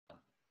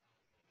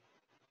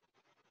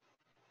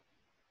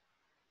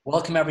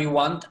Welcome,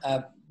 everyone.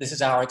 This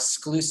is our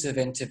exclusive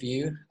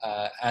interview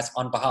as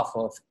on behalf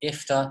of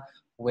IFTA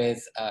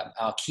with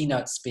our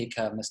keynote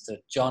speaker, Mr.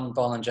 John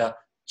Bollinger.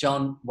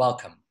 John,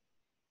 welcome.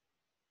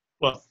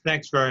 Well,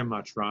 thanks very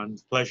much, Ron.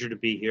 It's a pleasure to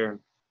be here.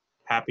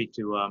 Happy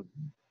to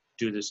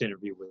do this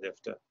interview with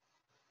IFTA.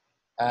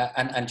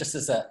 And just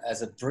as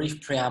a brief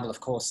preamble, of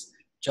course,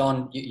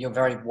 John, you're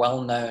very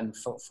well known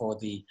for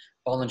the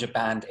Bollinger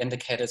Band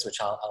indicators,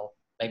 which I'll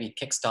maybe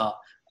kickstart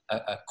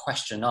a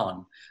question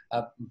on.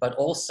 But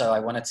also I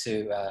wanted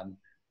to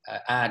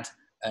add,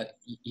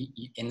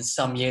 in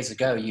some years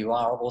ago, you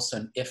are also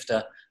an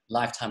IFTA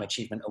Lifetime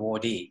Achievement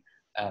Awardee.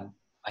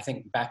 I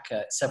think back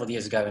several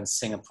years ago in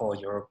Singapore,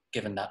 you were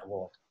given that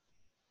award.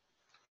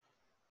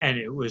 And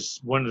it was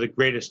one of the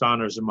greatest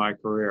honors of my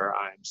career.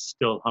 I'm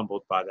still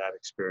humbled by that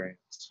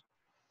experience.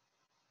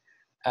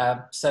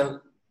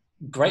 So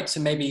great to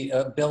maybe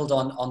build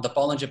on the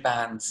Bollinger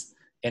Band's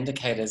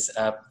indicators.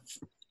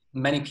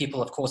 Many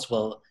people, of course,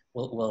 will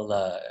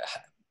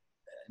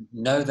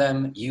know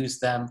them, use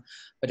them,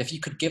 but if you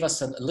could give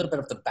us a little bit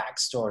of the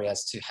backstory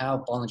as to how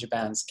Bollinger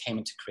Bands came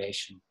into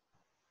creation.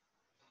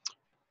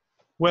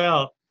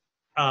 Well,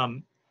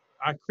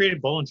 I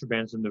created Bollinger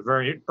Bands in the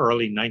very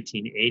early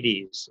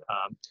 1980s.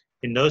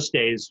 In those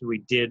days, we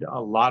did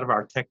a lot of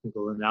our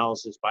technical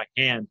analysis by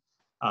hand.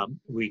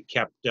 We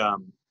kept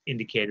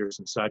indicators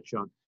and such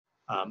on,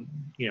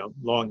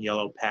 long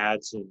yellow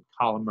pads and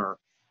columnar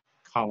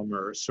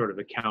sort of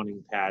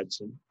accounting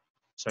pads and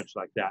such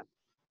like that.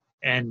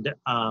 And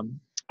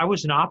I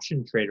was an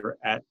option trader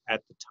at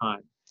the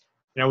time.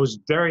 And I was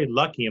very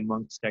lucky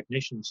amongst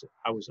technicians.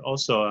 I was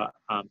also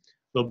a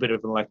little bit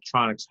of an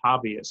electronics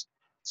hobbyist.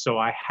 So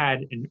I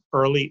had an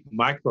early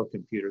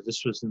microcomputer.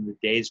 This was in the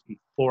days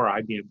before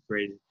IBM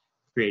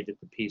created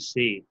the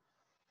PC.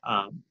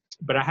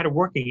 But I had a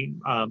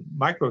working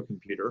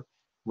microcomputer,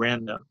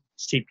 ran the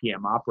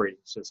CPM operating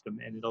system,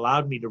 and it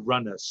allowed me to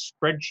run a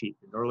spreadsheet,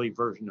 an early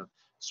version of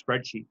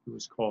spreadsheet. It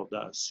was called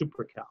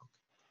SuperCalc.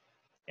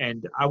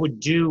 And I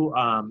would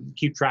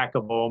keep track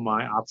of all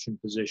my option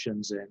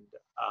positions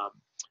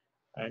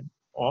and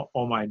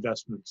all my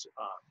investments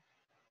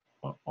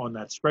on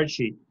that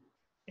spreadsheet.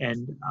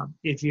 And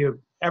if you've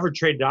ever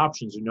traded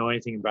options or know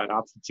anything about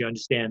options, you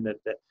understand that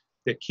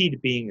the key to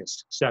being a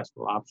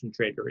successful option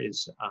trader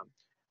is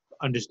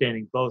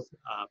understanding both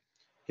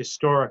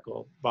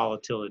historical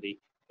volatility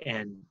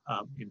and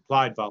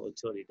implied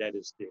volatility. That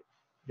is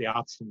the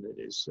option that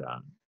is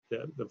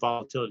the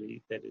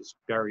volatility that is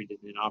buried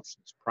in an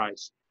option's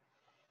price.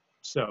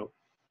 So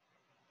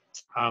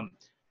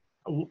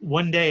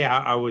one day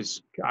I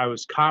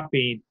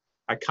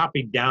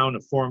copied down a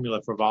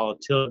formula for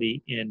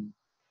volatility in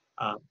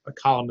a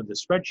column of the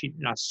spreadsheet,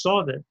 and I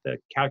saw that the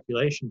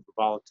calculation for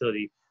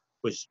volatility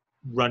was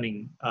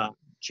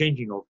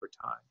changing over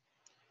time.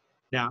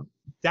 Now,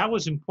 that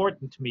was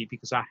important to me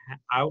because I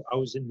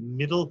was in the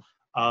middle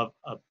of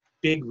a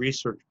big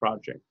research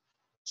project.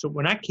 So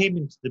when I came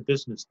into the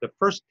business, the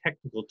first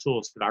technical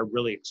tools that I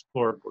really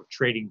explored were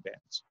trading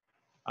bands.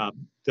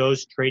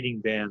 Those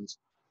trading bands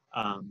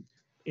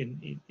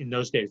in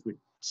those days were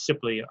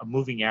simply a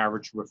moving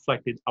average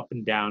reflected up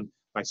and down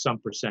by some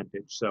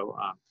percentage. So,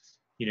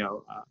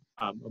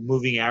 a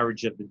moving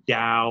average of the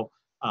Dow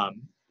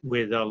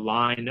with a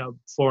line of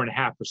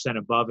 4.5%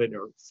 above it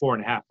or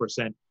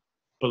 4.5%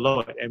 below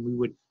it, and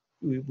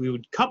we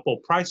would couple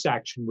price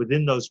action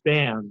within those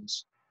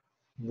bands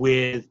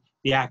with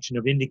the action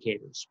of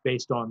indicators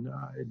based on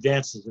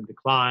advances and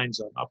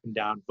declines on up and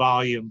down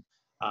volume,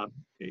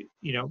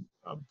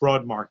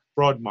 broad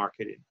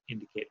market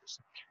indicators.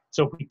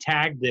 So if we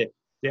tagged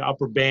the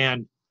upper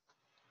band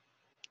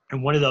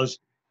and one of those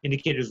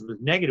indicators was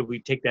negative,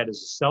 we'd take that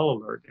as a sell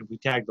alert. And if we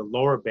tagged the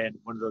lower band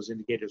and one of those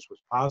indicators was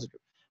positive,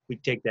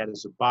 we'd take that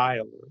as a buy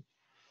alert.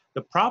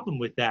 The problem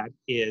with that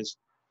is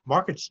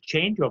markets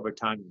change over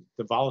time.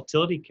 The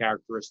volatility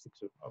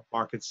characteristics of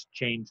markets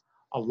change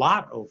a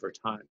lot over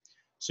time.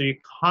 So you're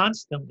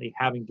constantly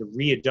having to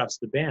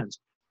readjust the bands.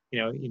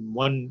 In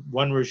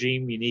one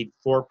regime, you need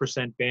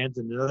 4% bands.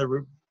 In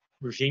another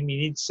regime, you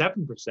need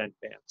 7%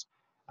 bands.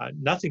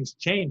 Nothing's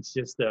changed,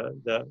 just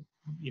the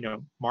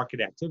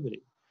market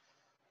activity.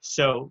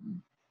 So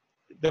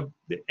the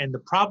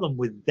problem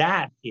with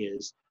that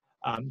is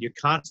you're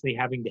constantly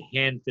having to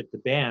hand fit the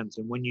bands.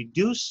 And when you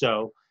do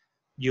so,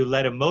 you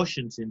let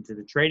emotions into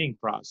the trading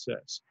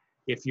process.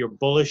 If you're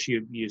bullish,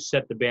 you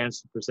set the bands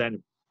to present a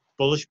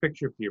bullish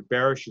picture. If you're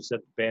bearish, you set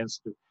the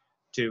bands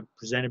to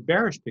present a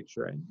bearish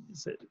picture. And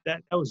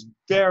that was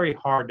very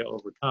hard to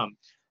overcome.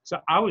 So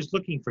I was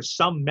looking for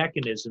some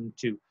mechanism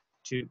to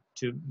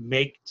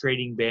make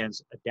trading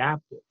bands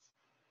adaptive.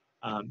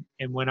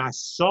 And when I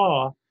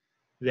saw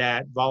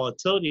that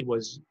volatility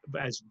was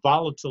as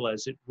volatile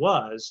as it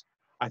was,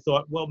 I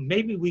thought, well,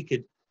 maybe we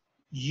could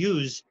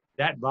use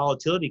that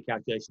volatility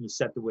calculation to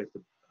set the width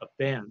of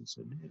bands.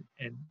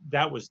 And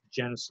that was the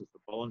genesis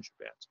of Bollinger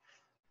Bands.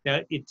 Now,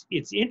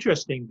 it's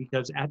interesting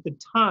because at the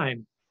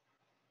time,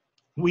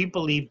 we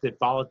believed that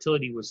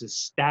volatility was a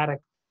static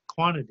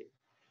quantity.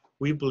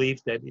 We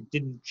believed that it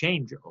didn't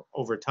change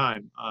over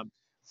time.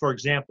 for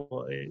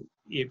example,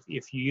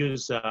 if you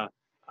use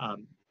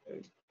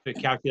the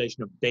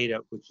calculation of beta,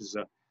 which is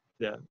a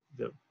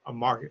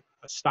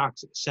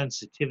stock's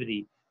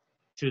sensitivity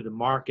to the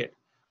market,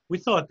 we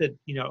thought that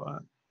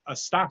a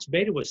stock's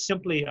beta was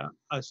simply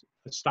a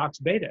stock's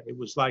beta. It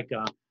was like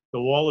the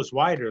wall is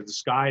white or the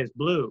sky is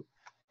blue.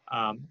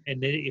 And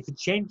then if it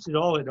changed at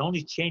all, it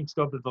only changed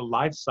over the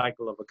life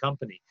cycle of a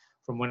company.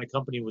 From when a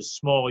company was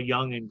small,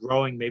 young, and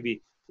growing,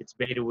 maybe its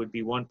beta would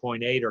be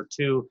 1.8 or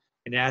 2.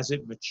 And as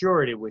it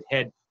matured, it would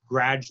head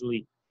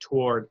gradually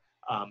toward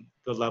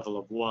the level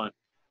of 1.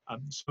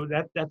 So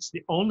that's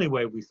the only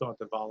way we thought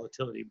the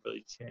volatility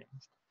really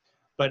changed.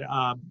 But,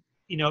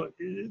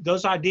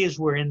 those ideas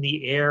were in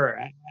the air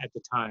at the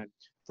time.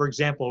 For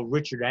example,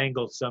 Richard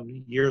Engel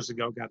some years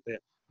ago got the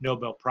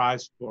Nobel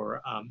Prize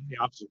for the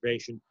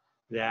observation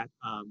that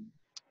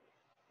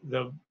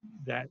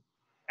that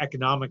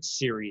economic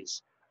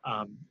series,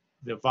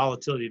 the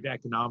volatility of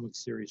economic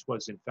series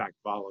was in fact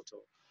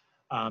volatile.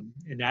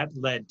 And that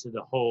led to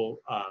the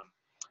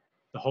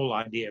whole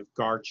idea of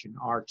Garch and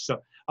Arch.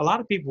 So a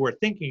lot of people were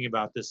thinking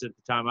about this at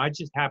the time. I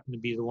just happened to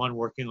be the one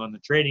working on the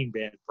trading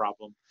band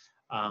problem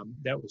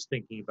that was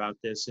thinking about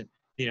this. And,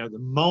 the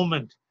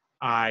moment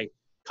I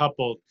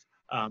coupled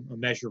a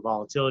measure of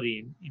volatility,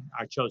 and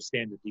I chose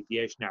standard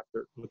deviation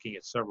after looking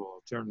at several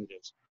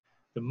alternatives.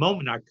 The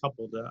moment I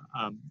coupled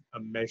a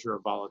measure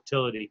of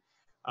volatility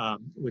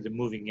with a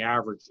moving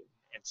average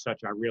and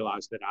such, I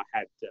realized that I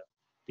had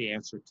the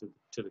answer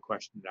to the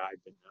question that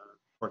I'd been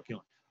working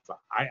on.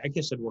 I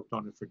guess I'd worked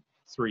on it for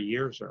 3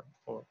 years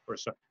or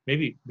so,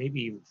 maybe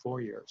even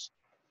 4 years.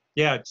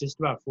 Yeah, just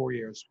about 4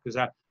 years, because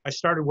I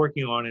started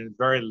working on it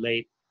very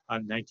late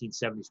on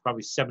 1970s,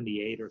 probably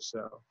 78 or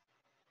so.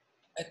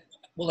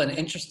 Well, and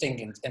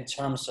interesting in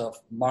terms of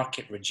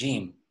market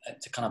regime,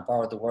 to kind of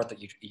borrow the word that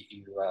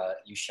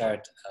you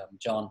shared,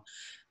 John,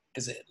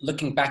 because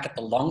looking back at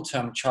the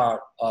long-term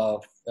chart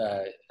of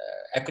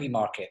equity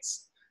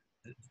markets,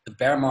 the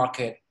bear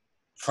market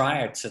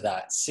prior to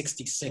that,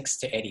 66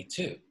 to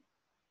 82,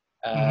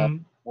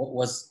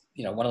 was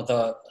one of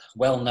the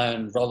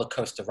well-known roller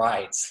coaster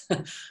rides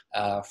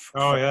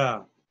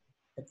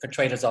for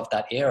traders of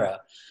that era.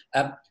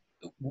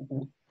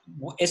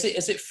 Is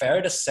it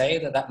fair to say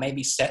that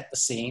maybe set the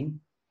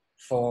scene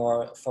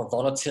for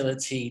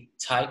volatility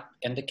type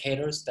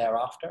indicators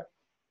thereafter?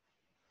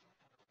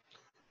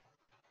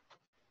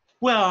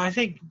 Well, I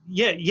think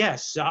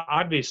yes.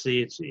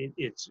 Obviously,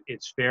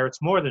 it's fair.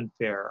 It's more than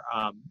fair.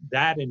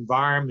 That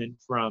environment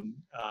from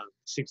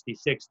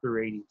 66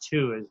 through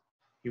 82, as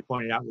you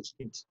pointed out,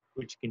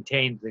 which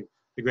contained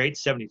the great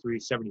 73,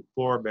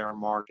 74 bear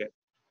market,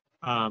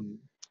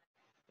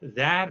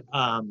 that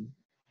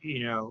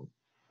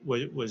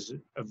was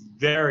a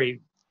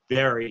very,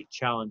 very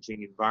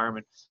challenging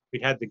environment.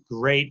 We'd had the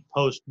great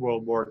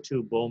post-World War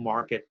II bull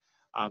market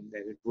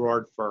that had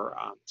roared for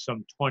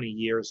some 20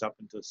 years up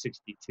until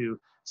 62.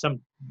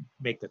 Some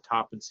make the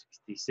top in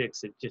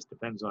 66. It just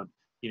depends on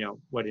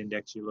what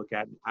index you look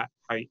at and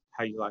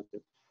how you like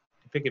to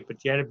pick it.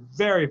 But you had a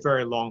very,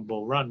 very long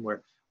bull run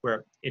where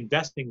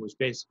investing was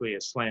basically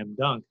a slam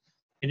dunk.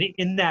 And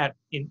in that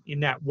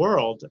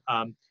world,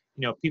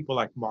 people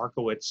like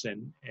Markowitz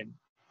and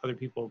other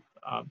people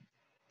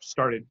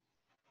started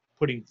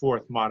putting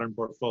forth modern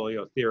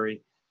portfolio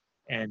theory,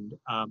 and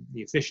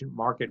the efficient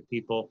market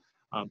people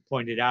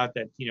pointed out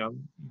that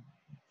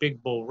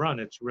big bull run,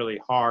 it's really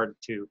hard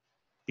to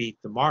beat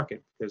the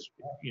market because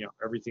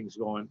everything's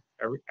going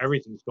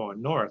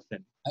north.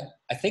 And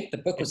I think the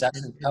book was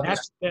actually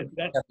published.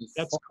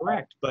 That's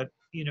correct, but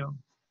yeah,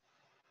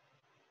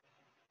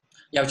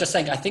 I was just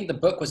saying, I think the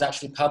book was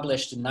actually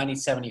published in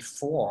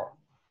 1974,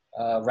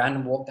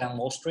 Random Walk Down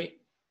Wall Street.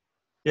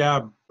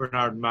 Yeah,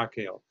 Bernard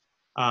Maciel.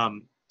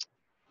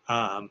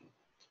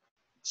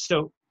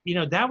 So,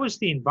 that was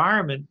the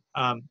environment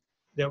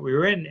that we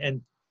were in.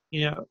 And,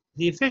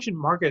 the efficient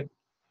market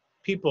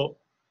people,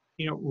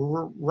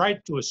 were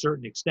right to a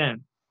certain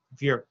extent.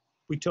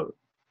 We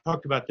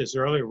talked about this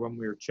earlier when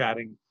we were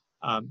chatting.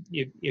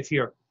 If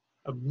you're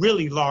a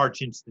really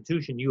large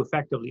institution, you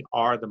effectively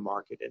are the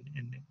market,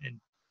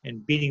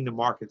 and beating the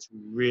market's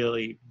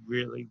really,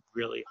 really,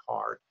 really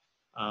hard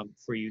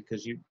for you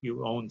because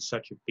you own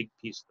such a big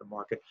piece of the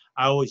market.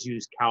 I always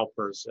use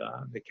CalPERS,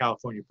 the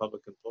California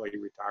Public Employee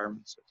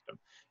Retirement System,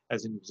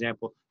 as an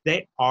example.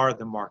 They are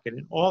the market,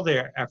 and all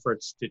their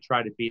efforts to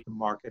try to beat the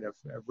market have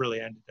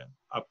really ended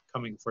up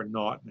coming for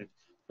naught. And it's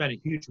spent a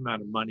huge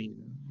amount of money,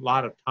 and a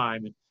lot of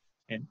time,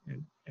 and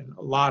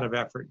a lot of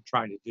effort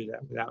trying to do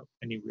that without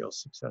any real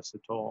success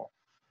at all.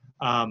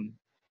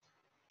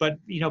 But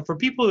for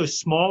people who are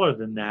smaller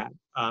than that,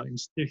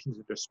 institutions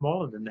that are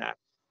smaller than that,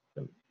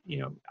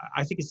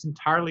 I think it's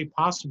entirely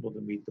possible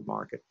to meet the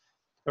market.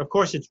 Of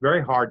course, it's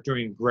very hard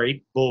during a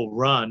great bull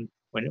run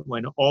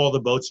when all the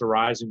boats are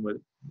rising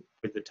with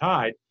the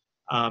tide.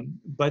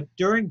 But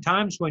during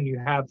times when you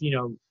have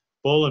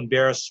bull and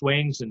bear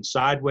swings and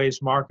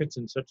sideways markets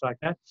and such like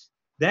that,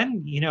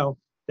 then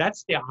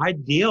that's the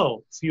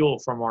ideal fuel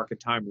for market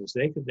timers.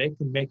 They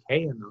can make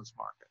hay in those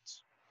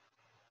markets.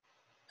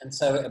 And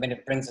so, I mean,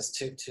 it brings us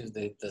to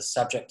the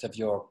subject of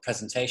your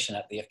presentation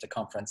at the IFTA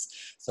conference.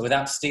 So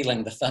without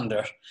stealing the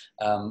thunder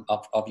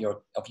of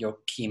your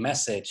key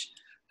message,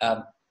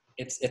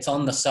 it's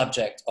on the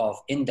subject of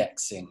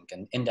indexing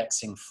and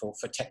indexing for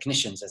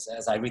technicians,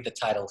 as I read the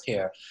title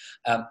here.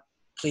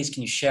 Please,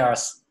 can you share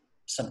us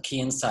some key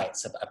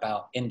insights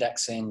about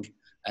indexing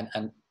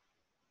and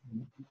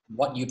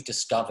what you've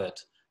discovered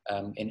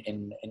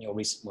in your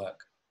recent work?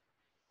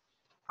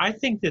 I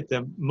think that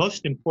the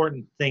most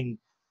important thing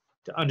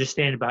to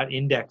understand about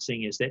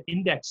indexing is that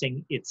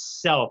indexing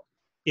itself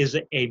is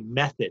a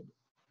method.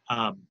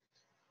 Um,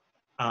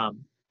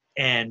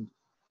 and,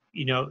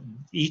 you know,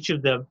 each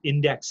of the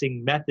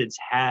indexing methods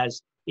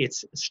has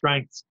its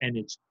strengths and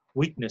its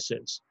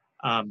weaknesses.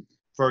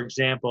 For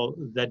example,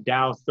 the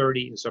Dow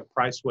 30 is a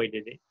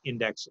price-weighted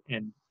index,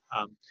 and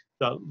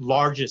the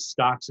largest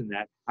stocks in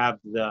that have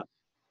the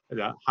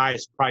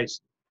highest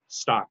priced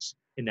stocks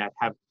in that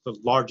have the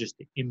largest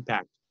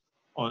impact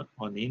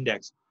on the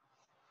index.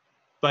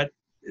 But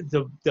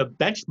the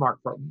benchmark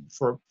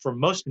for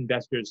most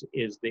investors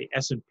is the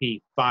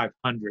S&P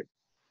 500.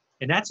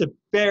 And that's a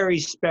very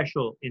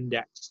special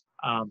index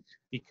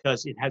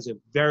because it has a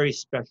very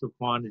special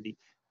quantity.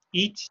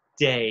 Each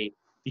day,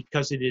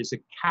 because it is a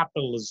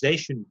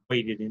capitalization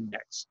weighted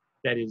index,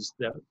 that is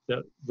the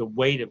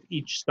weight of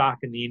each stock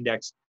in the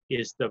index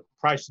is the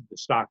price of the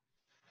stock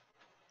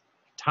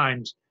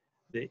times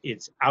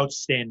its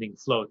outstanding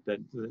float, the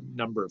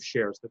number of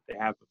shares that they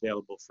have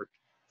available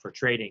for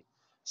trading.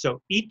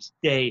 So each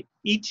day,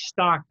 each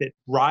stock that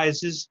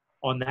rises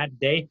on that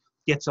day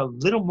gets a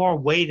little more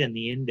weight in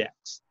the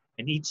index.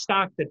 And each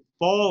stock that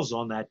falls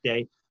on that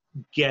day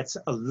gets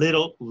a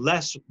little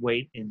less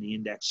weight in the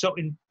index. So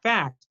in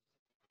fact,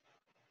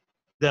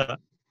 the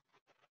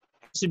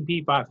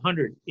S&P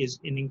 500 is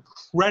an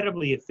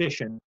incredibly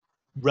efficient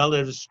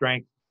relative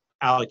strength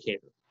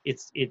allocator.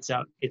 It's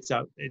a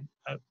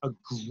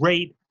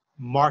great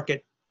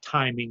market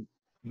timing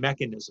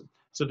mechanism.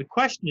 So the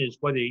question is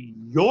whether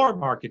your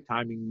market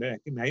timing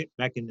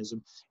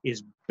mechanism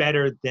is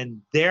better than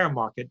their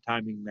market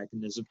timing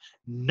mechanism,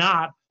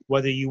 not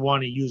whether you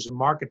want to use a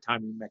market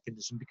timing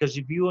mechanism. Because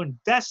if you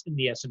invest in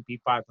the S&P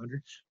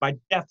 500, by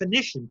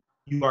definition,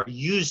 you are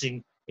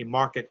using a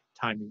market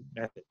timing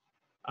method.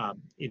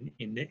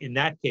 In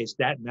that case,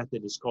 that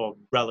method is called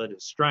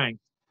relative strength.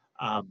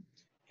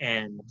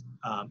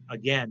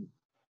 Again,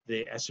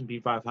 the S&P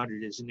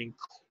 500 is an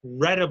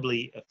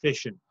incredibly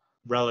efficient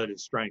relative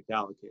strength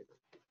allocator.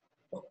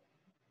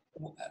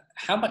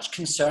 How much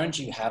concern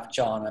do you have,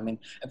 John? I mean,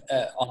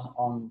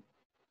 on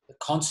the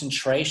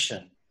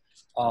concentration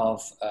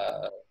of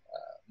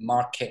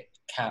market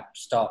cap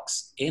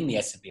stocks in the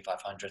S&P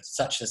 500,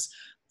 such as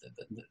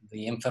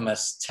the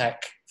infamous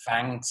tech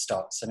FAANG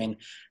stocks. I mean,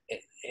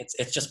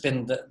 it's just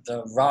been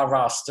the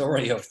rah-rah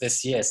story of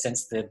this year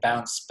since the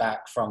bounce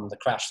back from the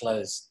crash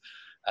lows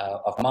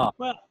of March.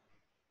 Well,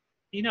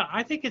 you know,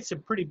 I think it's a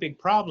pretty big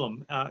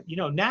problem. You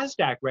know,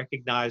 NASDAQ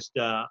recognized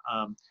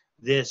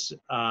this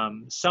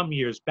some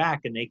years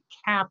back, and they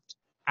capped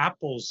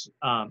Apple's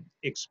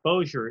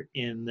exposure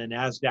in the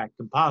NASDAQ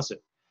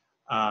composite.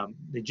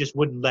 They just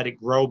wouldn't let it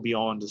grow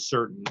beyond a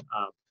certain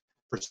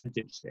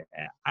percentage.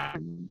 I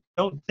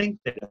don't think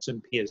that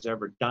S&P has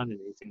ever done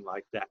anything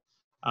like that.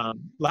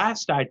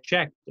 Last I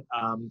checked,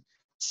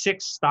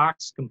 6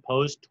 stocks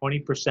composed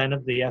 20%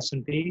 of the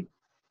S&P,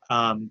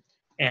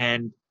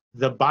 and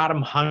the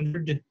bottom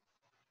 100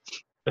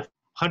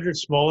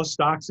 smallest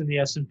stocks in the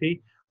S&P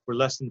were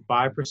less than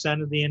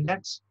 5% of the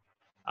index.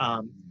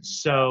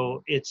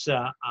 So it's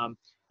a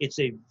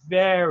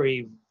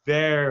very,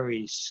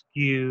 very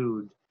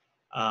skewed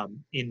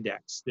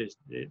index.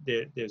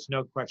 There's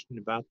no question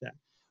about that.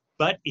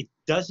 But it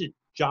does its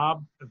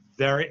job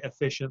very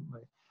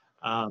efficiently.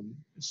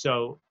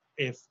 So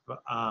if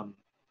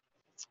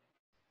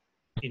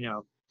you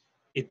know,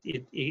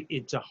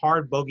 it's a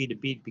hard bogey to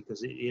beat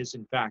because it is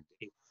in fact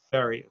a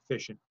very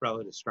efficient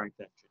relative strength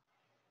engine.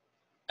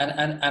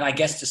 And I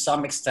guess to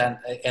some extent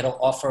it'll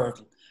offer,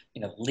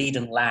 you know, lead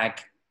and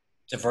lag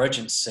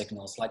divergence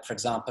signals. Like for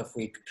example, if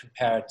we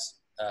compared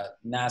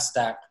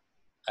NASDAQ,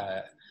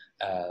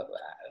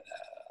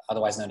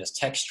 otherwise known as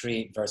Tech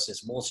Street,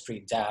 versus Wall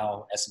Street,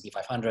 Dow, S&P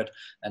 500,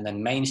 and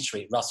then Main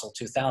Street, Russell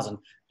 2000,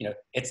 you know,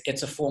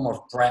 it's a form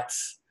of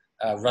breadth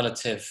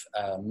relative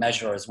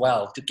measure as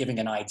well, to giving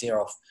an idea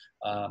of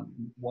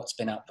what's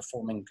been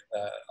outperforming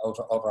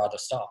over other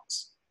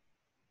stocks.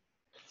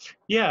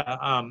 Yeah,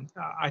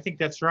 I think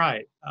that's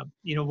right.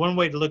 You know, one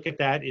way to look at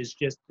that is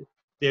just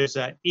there's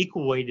an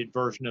equal weighted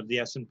version of the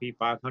S&P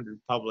 500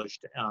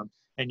 published,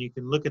 and you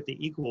can look at the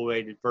equal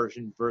weighted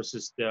version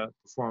versus the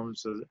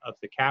performance of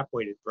the cap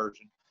weighted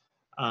version,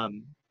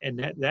 and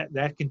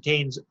that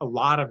contains a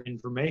lot of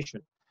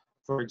information.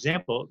 For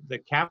example, the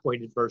cap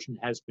weighted version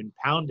has been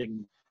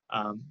pounding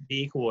the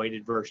equal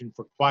weighted version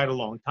for quite a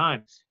long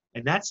time,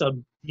 and that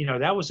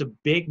was a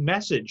big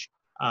message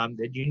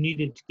that you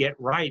needed to get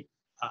right.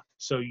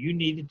 So you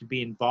needed to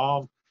be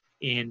involved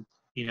in,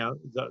 you know,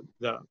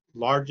 the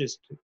largest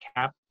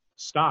cap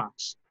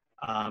stocks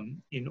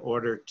in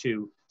order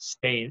to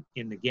stay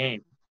in the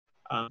game.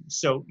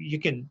 So you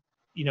can,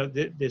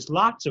 there's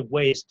lots of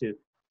ways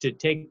to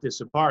take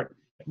this apart.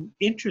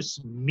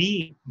 Interests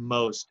me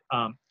most,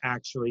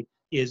 actually,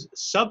 is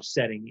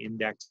subsetting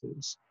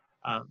indexes.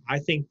 I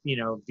think,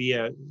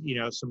 via,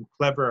 some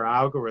clever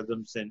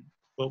algorithms, and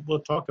we'll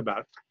talk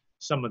about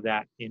some of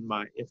that in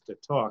my IFTA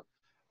talk.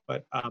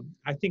 But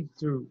I think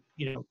through,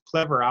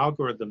 clever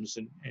algorithms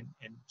and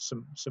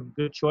some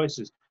good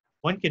choices,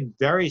 one can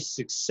very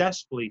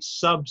successfully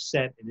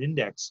subset an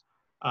index,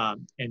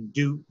 and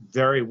do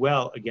very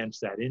well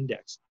against that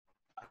index.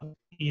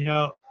 You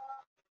know,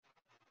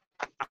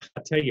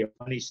 I'll tell you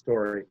a funny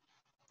story.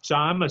 So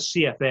I'm a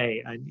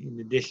CFA in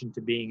addition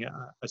to being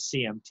a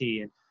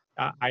CMT, and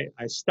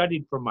I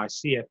studied for my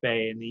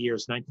CFA in the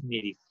years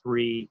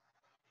 1983,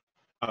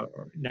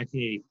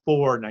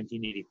 1984,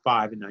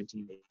 1985, and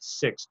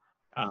 1986.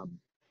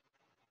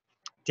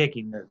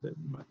 Taking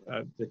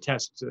the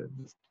tests. The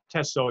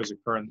tests always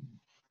occur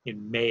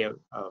in May of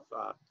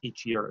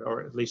each year,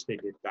 or at least they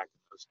did back in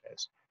those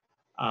days.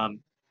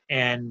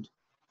 And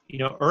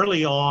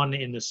early on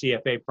in the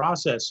CFA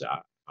process,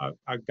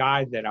 a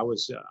guy that I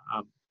was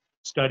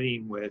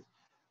studying with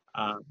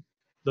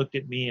looked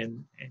at me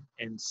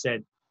and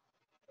said,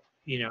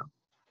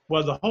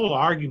 well, the whole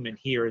argument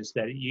here is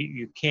that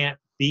you can't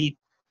beat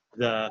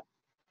the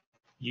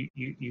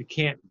you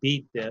can't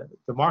beat the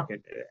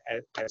market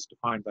as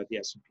defined by the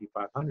S&P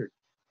 500.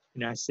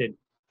 And I said,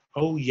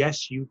 oh,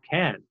 yes, you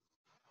can.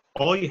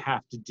 All you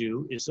have to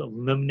do is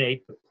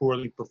eliminate the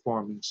poorly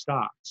performing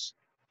stocks.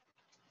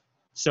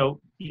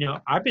 So,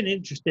 I've been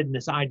interested in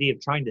this idea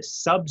of trying to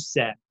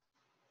subset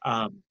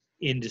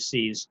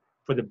indices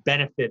for the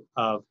benefit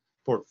of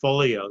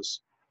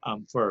portfolios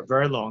for a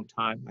very long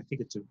time. I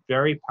think it's a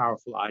very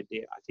powerful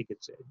idea. I think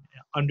it's an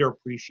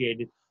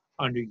underappreciated,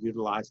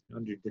 underutilized,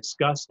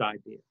 underdiscussed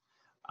idea.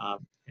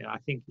 And I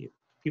think if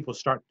people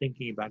start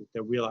thinking about it,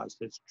 they'll realize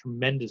there's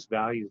tremendous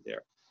value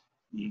there.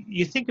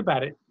 You think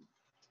about it,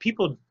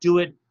 people do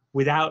it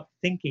without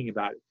thinking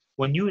about it.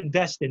 When you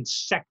invest in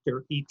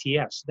sector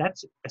ETFs,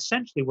 that's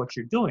essentially what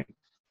you're doing.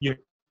 You're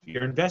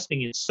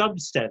investing in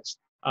subsets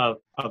of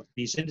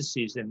these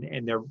indices,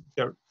 and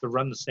they're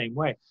run the same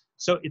way.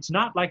 So it's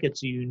not like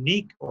it's a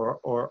unique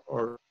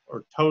or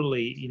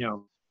totally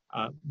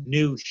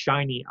new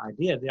shiny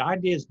idea. The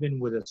idea has been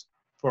with us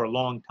for a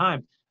long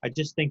time. I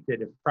just think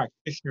that if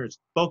practitioners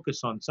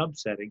focus on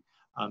subsetting,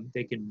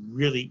 they can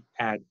really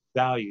add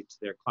value to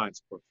their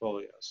clients'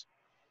 portfolios.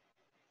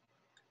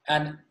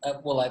 And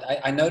well,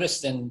 I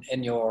noticed in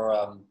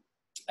your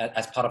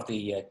as part of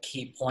the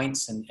key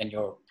points in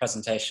your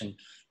presentation,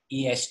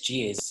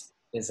 ESG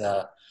is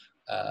a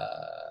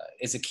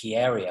key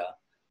area.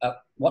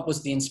 What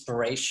was the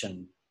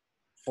inspiration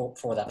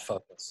for that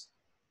focus?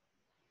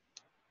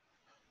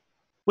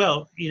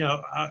 Well,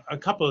 a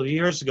couple of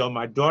years ago,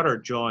 my daughter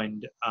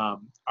joined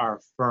our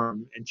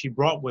firm, and she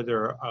brought with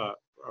her a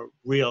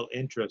real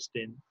interest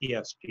in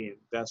ESG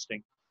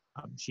investing.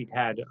 She'd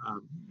had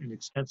an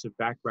extensive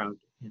background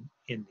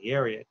in the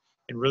area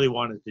and really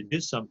wanted to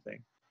do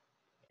something.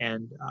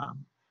 And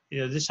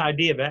this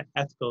idea of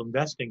ethical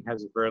investing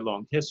has a very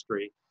long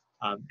history,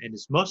 and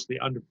it's mostly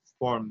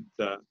underperformed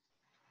the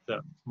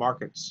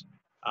markets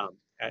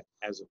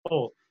as a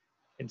whole.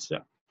 And so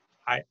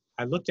I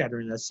looked at her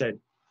and I said,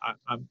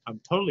 I'm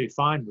totally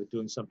fine with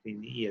doing something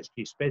in the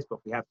ESG space, but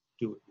we have to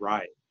do it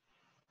right.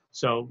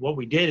 So what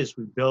we did is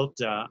we built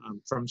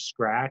from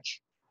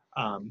scratch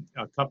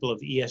a couple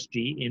of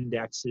ESG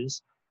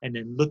indexes, and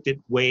then looked at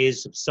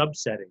ways of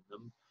subsetting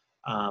them.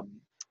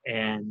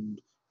 And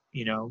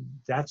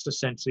that's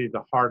essentially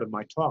the heart of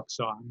my talk.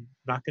 So I'm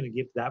not going to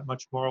give that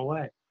much more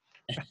away.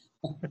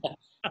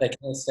 They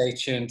can stay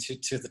tuned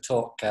to the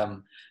talk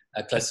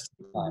closer to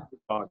the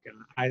time.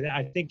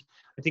 I think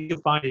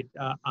you'll find it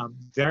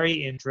very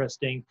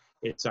interesting.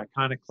 It's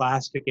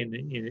iconoclastic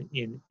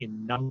in a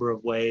number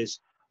of ways,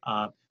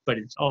 but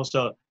it's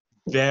also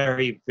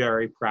very,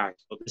 very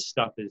practical. This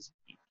stuff is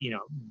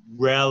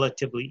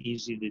relatively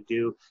easy to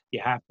do.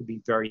 You have to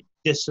be very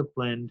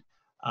disciplined,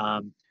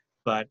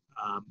 but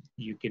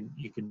you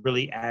can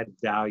really add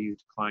value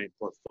to client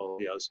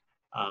portfolios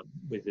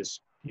with this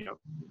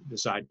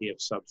this idea of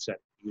subset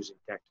using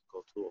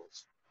technical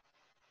tools.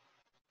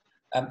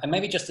 And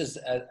maybe just as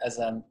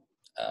a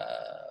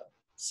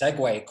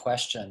segue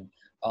question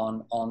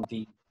on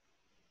the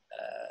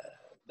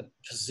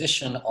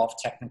position of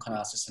technical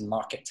analysis and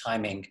market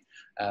timing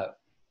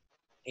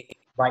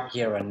right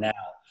here and now,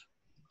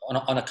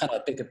 on a kind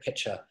of bigger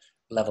picture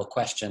level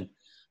question.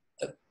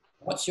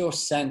 What's your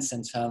sense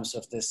in terms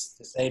of this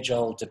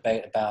age-old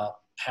debate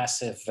about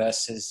passive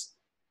versus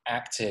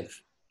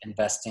active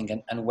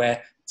investing, and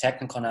where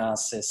technical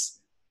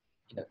analysis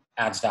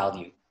adds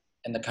value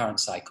in the current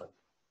cycle?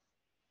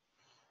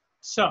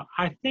 So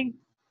I think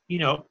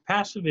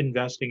passive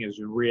investing is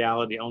in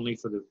reality only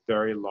for the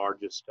very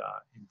largest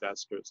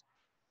investors.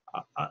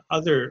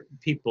 Other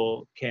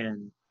people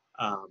can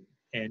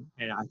and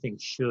I think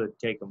should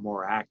take a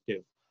more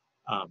active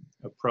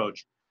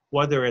approach,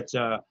 whether it's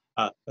a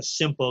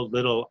simple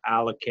little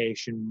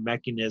allocation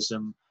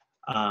mechanism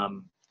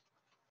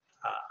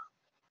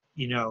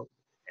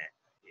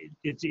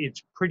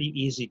it's pretty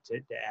easy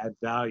to add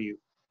value.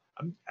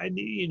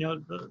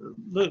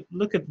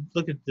 Look at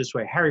it this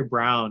way. Harry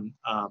Brown,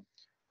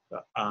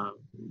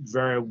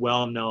 very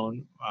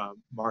well-known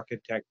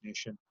market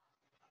technician,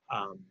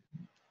 um,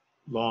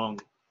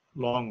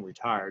 long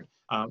retired,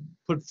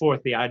 put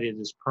forth the idea of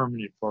this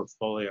permanent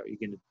portfolio. You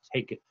can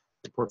take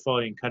the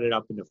portfolio and cut it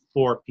up into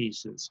 4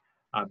 pieces.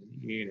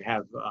 You can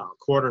have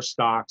quarter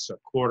stocks, a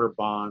quarter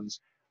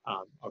bonds,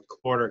 a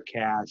quarter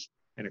cash,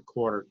 and a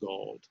quarter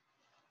gold.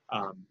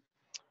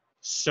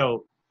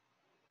 So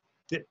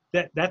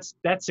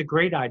that's a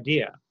great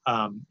idea,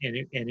 and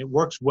it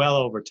works well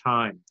over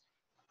time,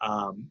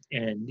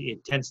 and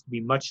it tends to be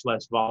much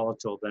less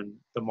volatile than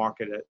the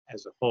market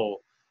as a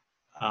whole.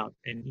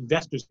 And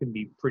investors can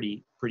be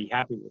pretty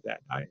happy with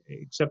that,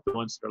 except the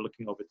ones that are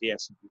looking over the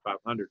S&P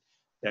 500.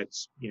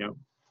 That's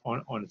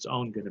on its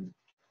own going to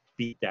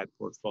beat that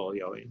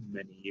portfolio in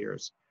many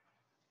years.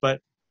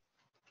 But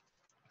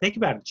think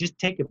about it. Just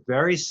take a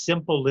very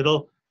simple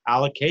little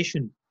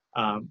allocation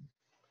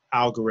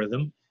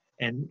algorithm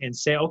and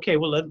say, okay,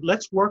 well,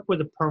 let's work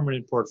with a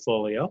permanent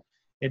portfolio.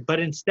 But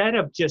instead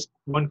of just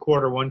one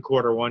quarter,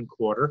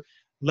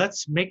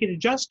 let's make it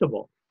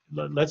adjustable.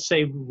 Let's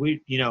say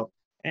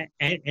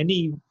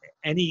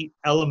any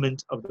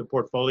element of the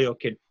portfolio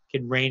can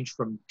range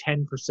from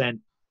 10%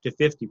 to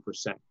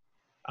 50%.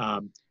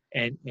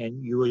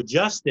 And you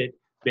adjust it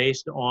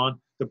based on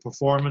the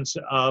performance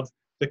of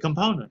the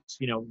components,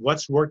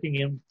 what's working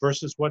in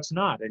versus what's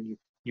not. And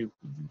you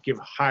give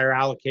higher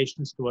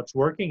allocations to what's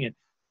working and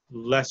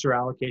lesser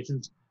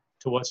allocations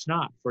to what's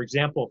not. For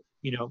example,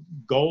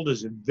 gold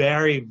is a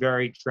very,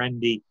 very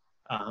trendy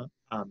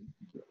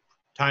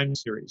time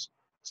series.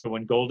 So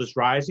when gold is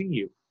rising,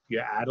 you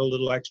add a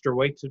little extra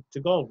weight to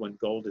gold. When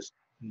gold is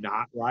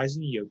not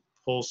rising, you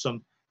pull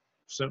some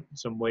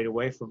weight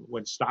away from it.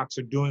 When stocks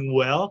are doing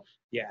well,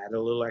 you add a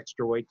little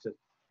extra weight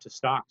to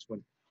stocks.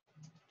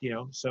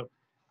 So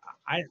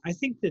I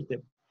think that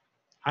the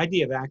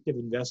idea of active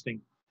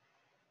investing,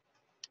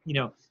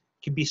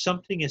 can be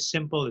something as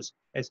simple as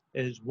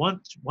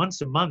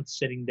once a month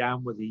sitting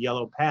down with a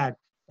yellow pad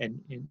and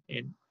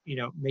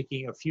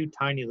making a few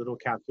tiny little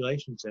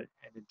calculations and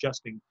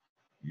adjusting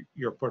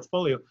your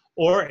portfolio.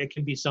 Or it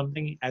can be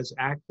something as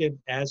active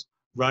as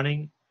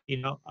running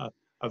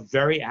a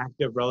very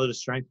active relative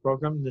strength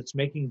program that's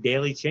making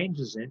daily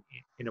changes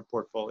in a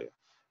portfolio.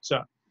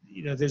 So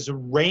there's a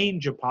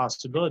range of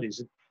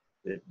possibilities.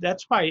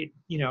 That's why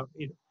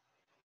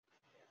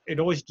it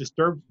always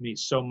disturbs me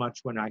so much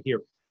when I hear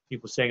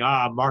people saying,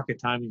 market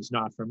timing is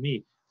not for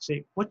me.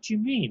 Say, what do you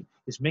mean?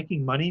 Is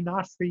making money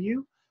not for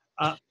you?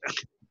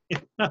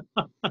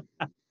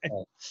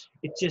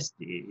 It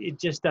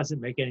just doesn't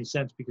make any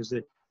sense, because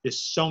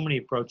there's so many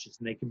approaches,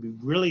 and they can be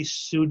really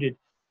suited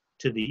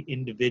to the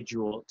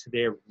individual, to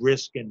their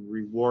risk and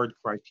reward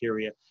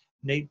criteria.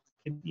 And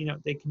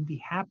they can be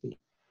happy,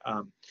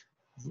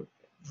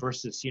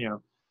 versus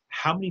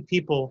how many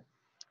people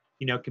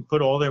can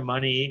put all their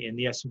money in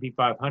the S&P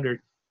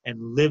 500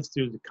 and live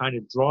through the kind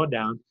of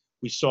drawdown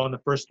we saw in the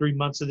first 3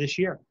 months of this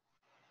year.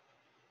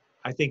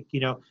 I think,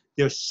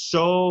 there's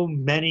so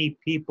many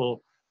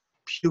people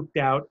puked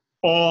out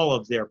all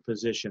of their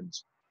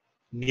positions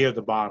near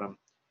the bottom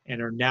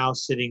and are now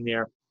sitting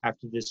there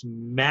after this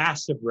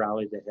massive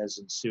rally that has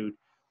ensued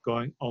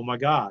going, oh my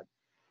God,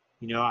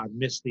 I've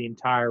missed the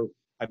entire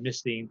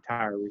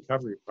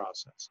recovery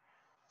process.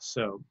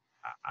 So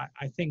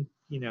I think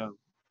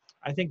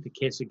the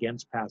case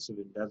against passive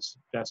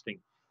investing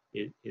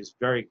is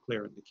very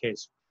clear, and the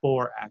case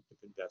for active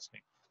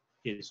investing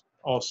is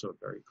also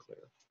very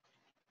clear.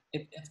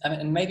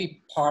 And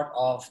maybe part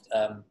of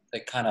the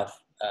kind of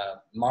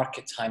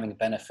market timing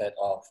benefit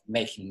of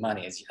making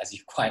money, as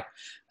you quite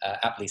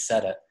aptly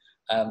said it,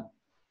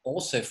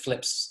 also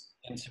flips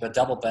into a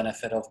double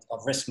benefit of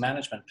risk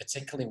management,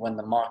 particularly when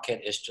the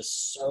market is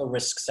just so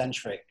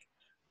risk-centric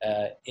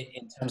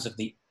in terms of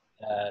the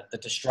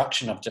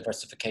destruction of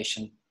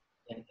diversification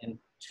in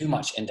too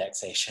much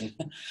indexation,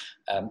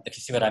 if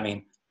you see what I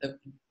mean.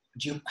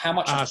 How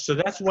much? So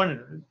that's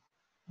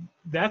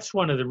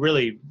one of the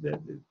really,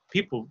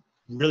 people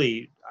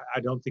really, I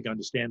don't think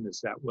understand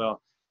this that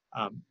well.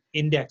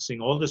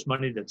 Indexing all this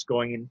money that's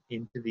going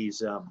into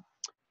these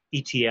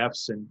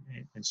ETFs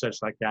and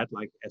such like that,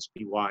 like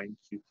SPY and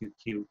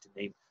QQQ, to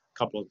name a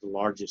couple of the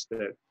largest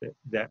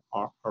that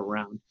are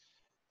around.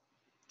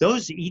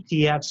 Those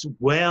ETFs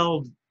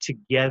weld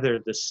together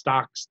the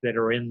stocks that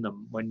are in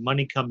them. When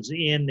money comes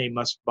in, they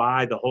must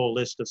buy the whole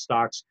list of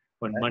stocks.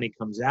 When money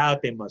comes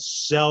out, they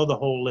must sell the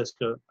whole list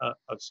of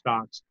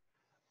stocks.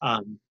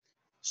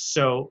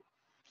 So,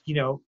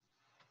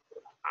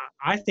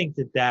 I think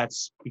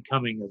that's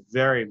becoming a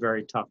very,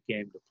 very tough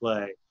game to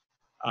play.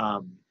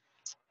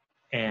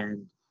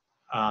 And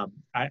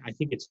I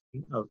think it's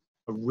a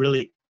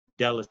really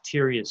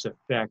deleterious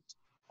effect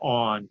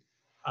on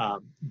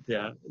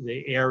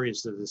the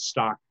areas of the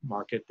stock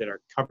market that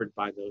are covered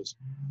by those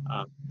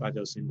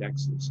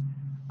indexes.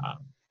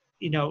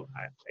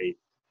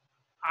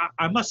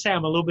 I must say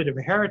I'm a little bit of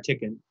a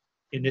heretic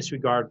in this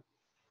regard.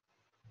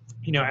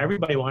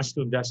 everybody wants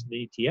to invest in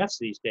the ETFs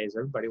these days.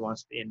 Everybody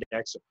wants to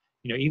index,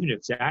 even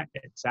if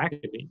it's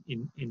active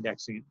in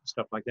indexing and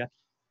stuff like that.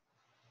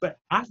 But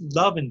I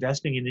love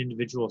investing in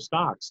individual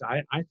stocks.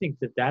 I think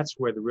that that's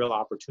where the real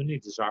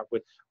opportunities are.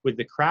 With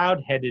the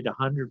crowd headed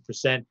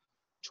 100%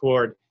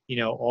 toward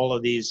all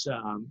of these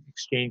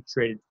exchange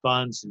traded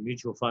funds and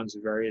mutual funds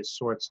of various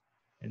sorts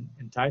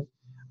and types.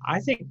 I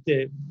think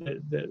the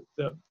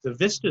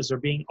vistas are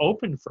being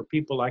opened for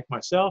people like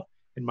myself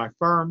and my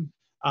firm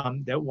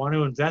that want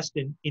to invest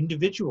in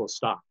individual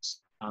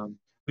stocks.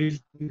 We've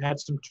had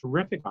some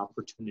terrific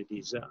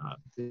opportunities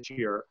this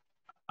year.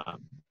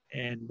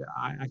 And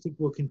I think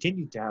we'll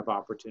continue to have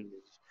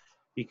opportunities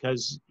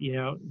because,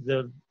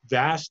 the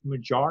vast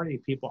majority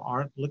of people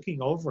aren't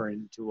looking over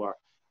into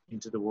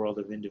the world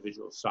of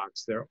individual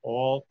stocks. They're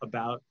all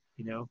about,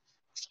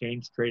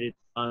 exchange traded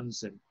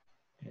funds and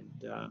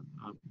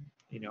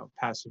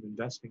passive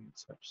investing and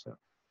such. So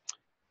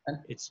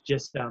it's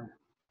just,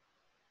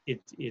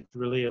 it's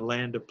really a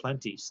land of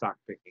plenty, stock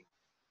picking.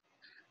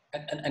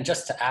 And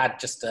just to add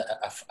just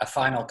a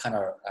final kind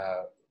of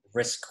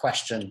risk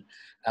question,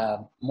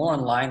 more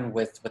in line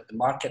with the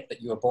market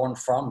that you were born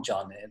from,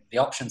 John, the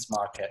options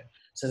market.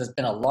 So there's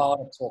been a lot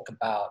of talk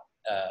about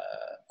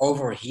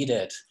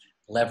overheated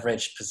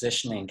leverage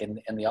positioning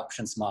in the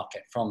options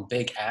market from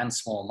big and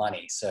small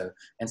money, so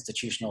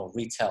institutional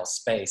retail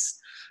space.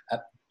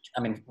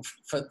 I mean,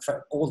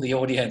 for all the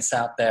audience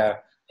out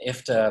there,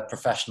 IFTA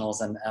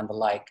professionals and the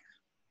like,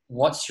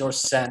 what's your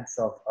sense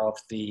of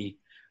the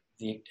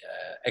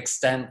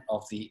extent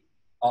of the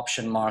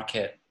option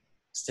market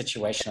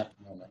situation at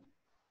the moment?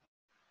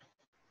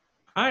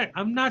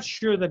 I'm not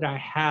sure that I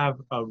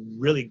have a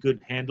really good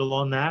handle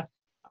on that.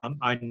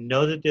 I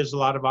know that there's a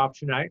lot of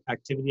option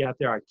activity out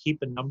there. I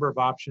keep a number of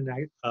option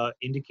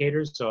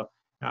indicators, so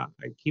I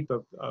keep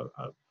a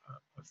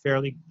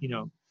fairly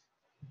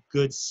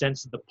good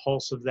sense of the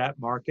pulse of that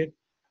market.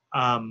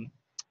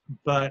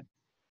 But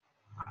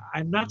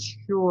I'm not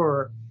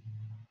sure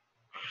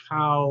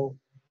how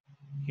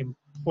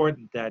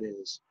important that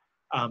is.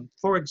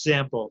 For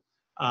example,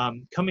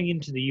 coming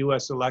into the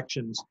U.S.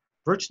 elections,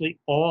 virtually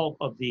all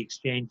of the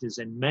exchanges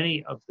and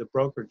many of the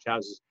brokerage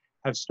houses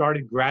have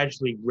started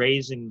gradually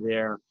raising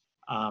their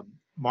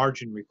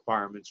margin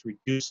requirements,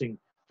 reducing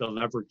the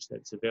leverage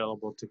that's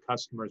available to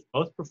customers,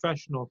 both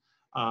professional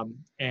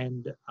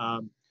and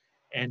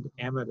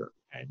amateur.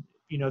 And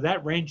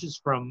that ranges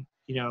from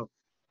the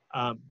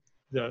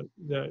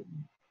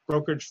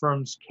brokerage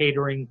firms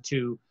catering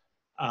to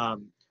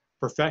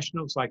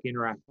professionals like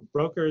Interactive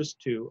Brokers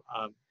to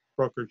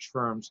brokerage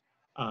firms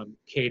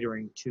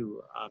catering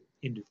to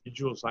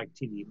individuals like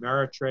TD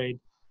Ameritrade.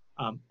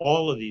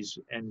 All of these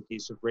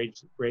entities have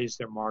raised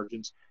their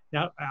margins.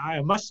 Now,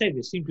 I must say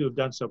they seem to have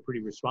done so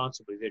pretty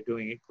responsibly. They're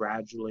doing it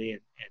gradually,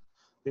 and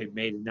they've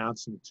made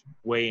announcements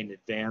way in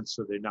advance,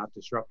 so they're not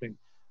disrupting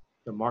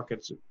the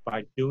markets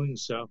by doing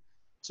so.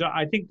 So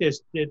I think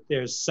there's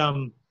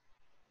some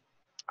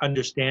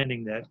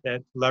understanding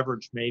that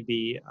leverage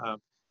may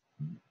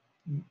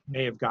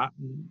have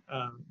gotten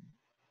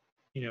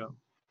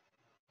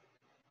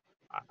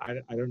I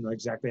don't know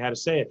exactly how to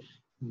say it.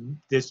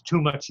 There's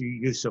too much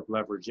use of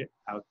leverage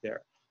out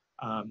there.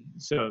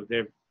 So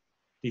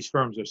these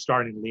firms are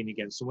starting to lean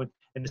against the wind.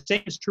 And the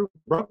same is true for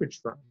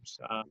brokerage firms.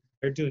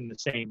 They're doing the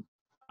same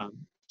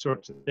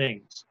sorts of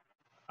things.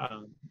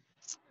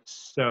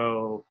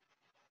 So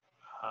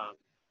I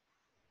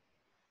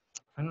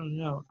don't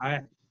know.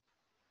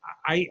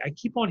 I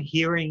keep on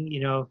hearing,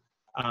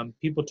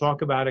 people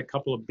talk about a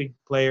couple of big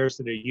players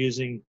that are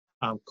using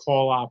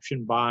call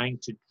option buying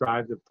to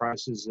drive the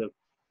prices of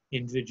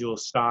individual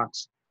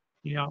stocks.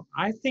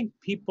 I think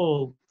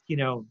people,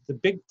 the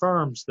big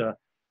firms, the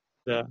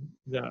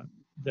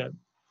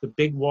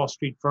big Wall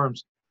Street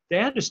firms, they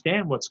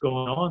understand what's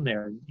going on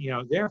there.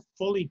 They're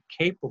fully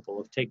capable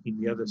of taking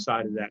the other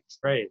side of that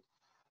trade.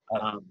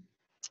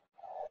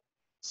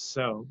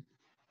 So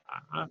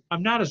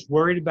I'm not as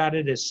worried about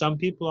it as some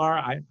people are.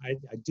 I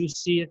do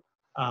see it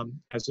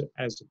as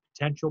a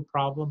potential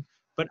problem,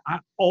 but I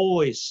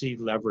always see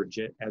leverage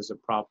as a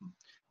problem.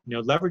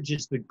 Leverage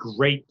is the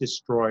great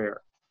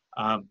destroyer.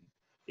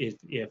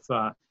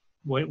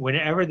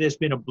 Whenever there's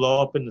been a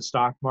blow up in the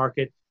stock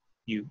market,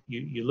 you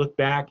look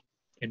back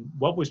and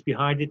what was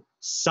behind it?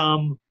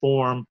 Some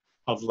form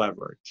of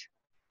leverage.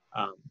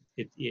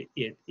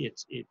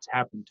 It's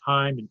happened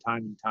time and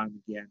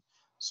time again.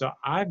 So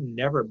I've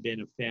never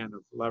been a fan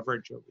of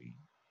leverage.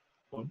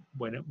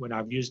 When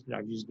I've used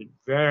it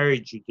very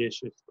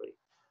judiciously.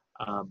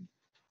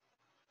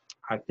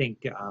 I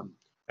think,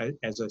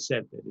 as I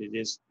said, that it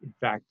is in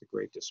fact the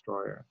great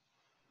destroyer.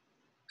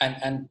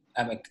 And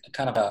I mean,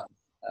 kind of a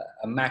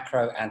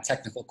macro and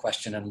technical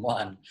question in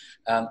one.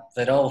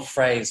 That old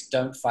phrase,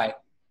 "Don't fight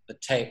the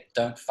tape,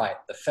 don't fight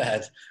the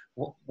Fed."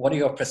 What are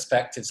your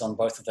perspectives on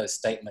both of those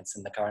statements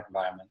in the current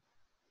environment?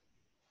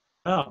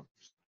 Oh,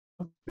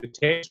 the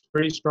tape's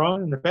pretty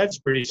strong and the Fed's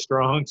pretty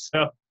strong,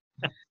 so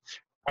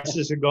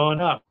prices are going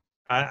up.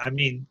 I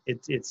mean,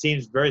 it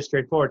seems very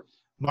straightforward.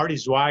 Marty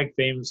Zweig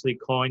famously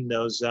coined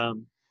those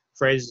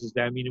phrases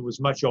that, I mean, it was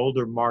much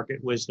older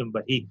market wisdom,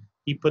 but he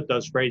put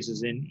those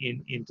phrases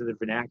into the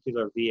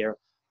vernacular via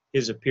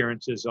his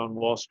appearances on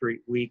Wall Street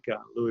Week,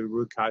 Louis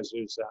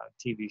Rukeyser's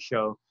TV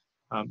show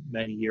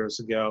many years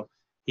ago.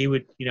 He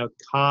would,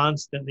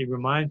 constantly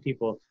remind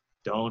people,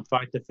 don't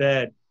fight the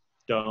Fed,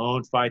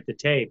 don't fight the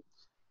tape.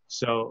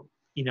 So,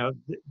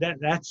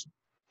 that's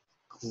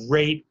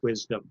great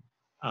wisdom.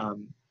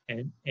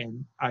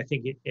 And I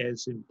think it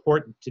is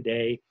important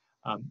today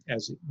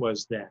as it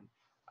was then.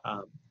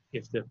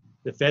 If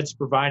the Fed's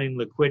providing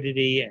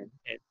liquidity and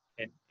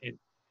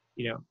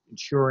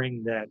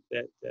ensuring that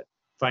the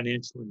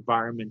financial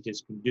environment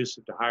is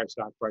conducive to higher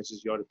stock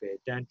prices, you ought to pay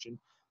attention.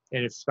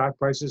 And if stock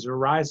prices are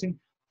rising,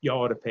 you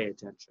ought to pay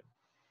attention.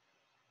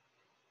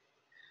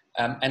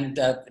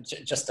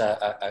 Just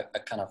a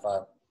kind of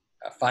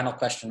a final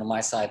question on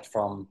my side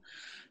from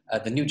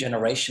the new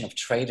generation of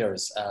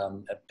traders,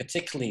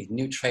 particularly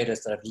new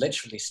traders that have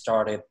literally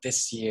started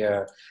this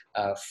year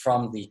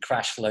from the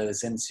crash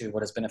lows into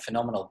what has been a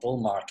phenomenal bull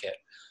market.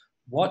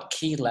 What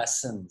key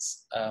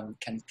lessons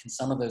can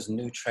some of those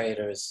new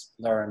traders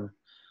learn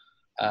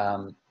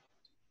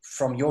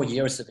from your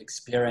years of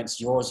experience,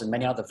 yours and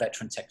many other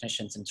veteran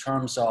technicians, in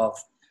terms of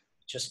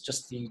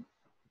just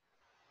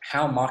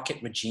how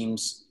market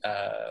regimes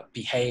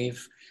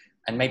behave,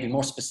 and maybe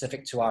more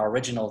specific to our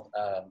original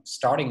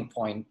starting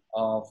point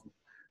of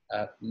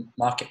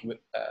market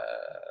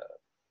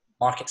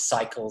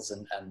cycles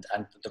and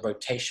the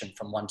rotation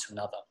from one to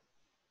another?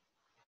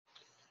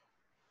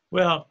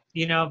 Well,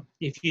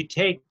 if you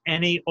take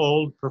any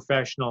old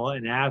professional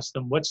and ask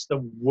them what's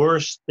the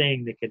worst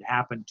thing that could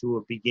happen to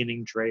a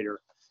beginning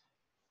trader,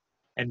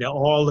 and they'll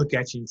all look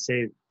at you and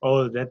say,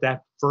 oh,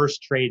 that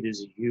first trade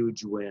is a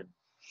huge win.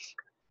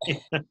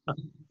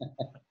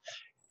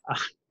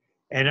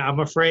 And I'm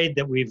afraid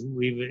that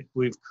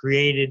we've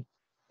created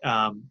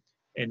an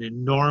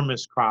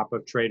enormous crop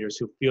of traders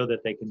who feel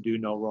that they can do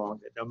no wrong,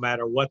 that no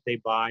matter what they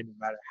buy, no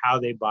matter how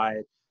they buy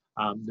it,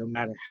 no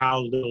matter how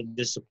little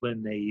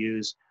discipline they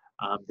use,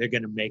 they're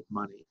going to make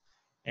money.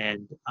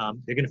 And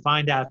they're going to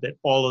find out that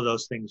all of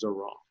those things are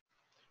wrong.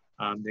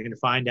 They're going to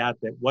find out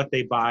that what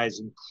they buy is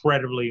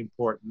incredibly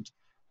important.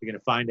 They're going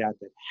to find out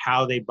that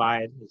how they buy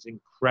it is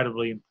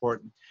incredibly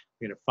important.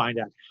 They're going to find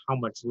out how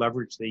much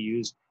leverage they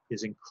use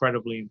is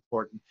incredibly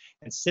important.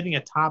 And sitting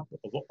atop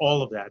of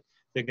all of that,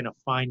 they're going to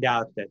find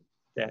out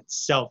that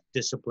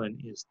self-discipline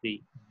is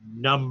the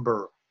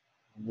number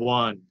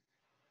one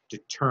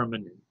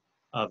determinant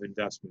of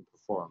investment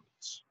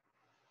performance.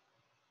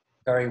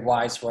 Very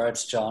wise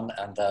words, John,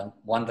 and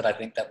one that I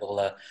think that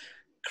will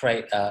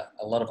create a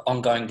lot of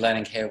ongoing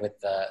learning here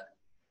with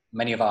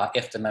many of our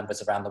IFTA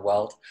members around the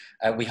world.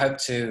 We hope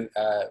to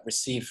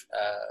receive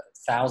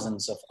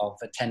thousands of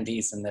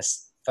attendees in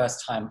this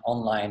first time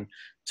online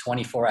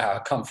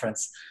 24-hour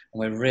conference. And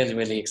we're really,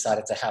 really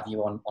excited to have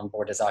you on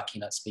board as our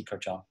keynote speaker,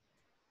 John.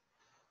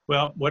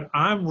 Well, what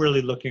I'm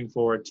really looking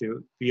forward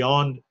to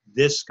beyond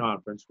this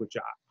conference, which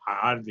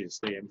I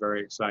obviously am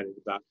very excited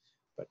about,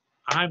 but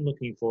I'm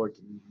looking forward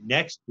to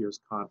next year's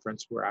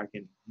conference where I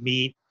can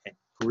meet and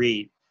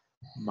greet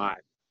my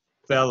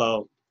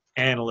fellow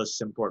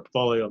analysts and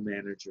portfolio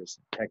managers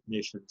and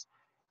technicians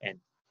and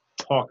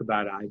talk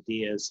about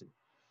ideas and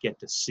get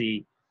to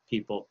see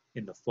people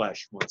in the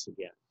flesh once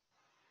again.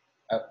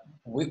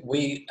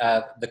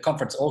 The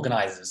conference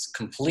organizers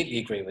completely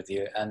agree with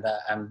you, and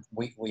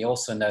we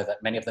also know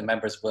that many of the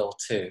members will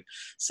too.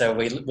 So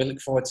we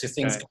look forward to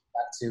things going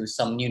back to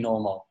some new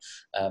normal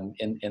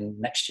in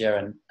next year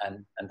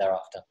and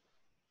thereafter.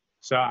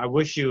 So I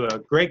wish you a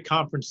great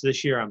conference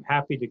this year. I'm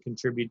happy to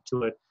contribute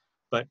to it,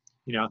 but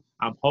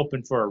I'm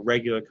hoping for a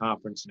regular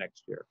conference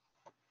next year.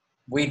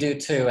 We do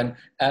too. And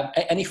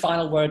any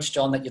final words,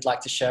 John, that you'd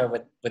like to share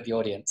with the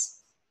audience?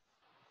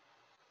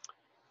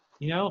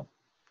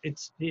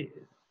 It's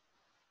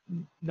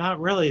not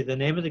really. The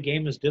name of the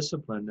game is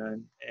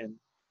discipline, and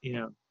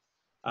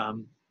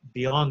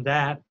beyond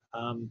that,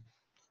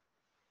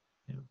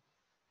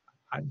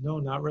 no,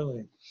 not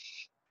really.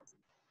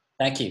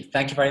 Thank you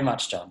very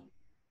much, John.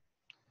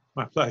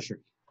 My pleasure.